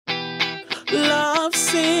love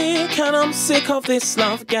sick, and I'm sick of this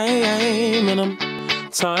love game, and I'm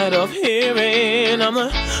tired of hearing I'm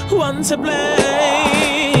the one to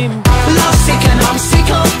blame. Love sick and I'm sick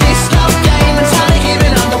of this love game, and tired of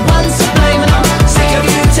hearing I'm the one to blame, and I'm sick of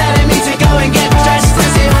you telling me to go and get dressed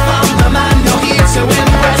as if I'm the man you're here to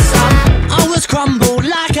impress. I was crumbled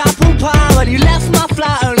like apple pie when you left my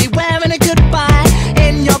flat, only wearing a goodbye.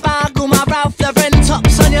 In your bag, all my Ralph Lauren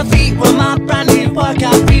tops, on your feet were my brand new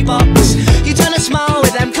workout Reeboks. You turn a smile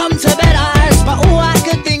with them come to bed eyes, but all I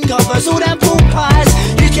could think of was all them pork pies.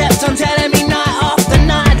 You kept on telling me night after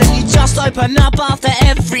night that you just open up after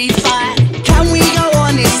every fight. Can we go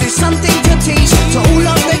on? Is this something to teach to all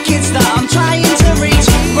of the kids that I'm trying to reach?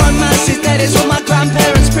 Romance is dead is what my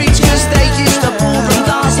grandparents preach, cause they used to ballroom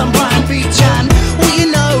dance on Brighton Beach. And all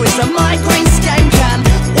you know is a migraine scam can.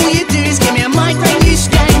 All you do is give me a migraine, you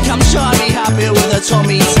skank. I'm sure I'd be happier with a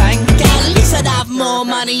Tommy tank. At least I'd have more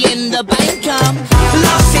money in the bank. I'm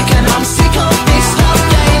love sick and I'm sick of this love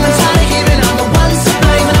game, and tired of hearing I'm the one to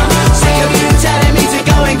blame, and I'm sick of you telling me to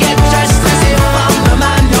go and get dressed as if I'm the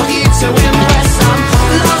man you're here to impress. I'm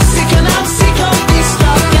love sick and I'm sick of this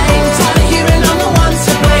love game, tired of hearing I'm the one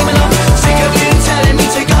to blame, and I'm sick of you telling me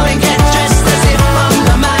to go and get dressed as if I'm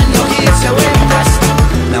the man you're here to impress.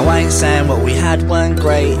 Now I ain't saying what we had weren't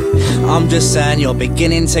great, I'm just saying you're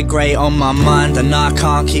beginning to grate on my mind, and I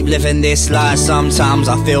can't keep living this life. Sometimes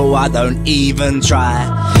I feel I don't even try.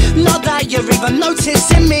 Not that you're even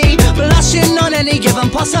noticing me, blushing on any given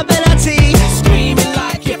possibility, Screaming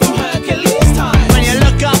like you're from Hercules time. when you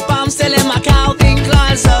look up I'm still in my Calvin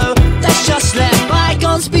Klein. So let's just let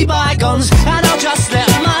bygones be bygones, and I'll just let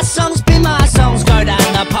my songs be my songs. Go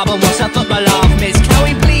down the pub and watch a football laugh, miss. Can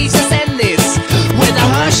we please just end this with a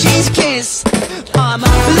Hershey's kiss? I'm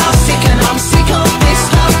love sick and I'm sick of this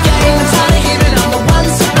love game, and tired of hearing I'm the one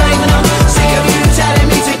to blame, and I'm sick of you telling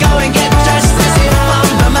me to go and get dressed as if I'm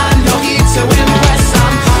the man you're here to impress.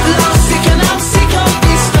 I'm love sick and I'm sick of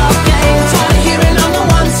this love game, tired of hearing I'm the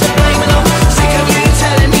one to blame, and I'm sick of you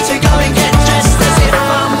telling me to go and get dressed as if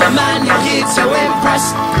I'm the man you're here to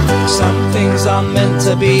impress. Some things are meant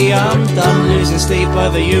to be, I'm done losing sleep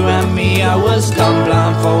over you and me. I was done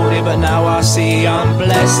blindfolded, but now I see I'm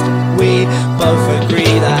blessed. We both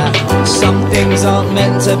agree that some things aren't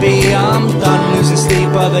meant to be. I'm done losing sleep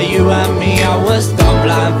over you and me. I was done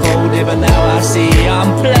blindfolded, but now I see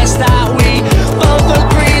I'm blessed that we both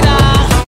agree.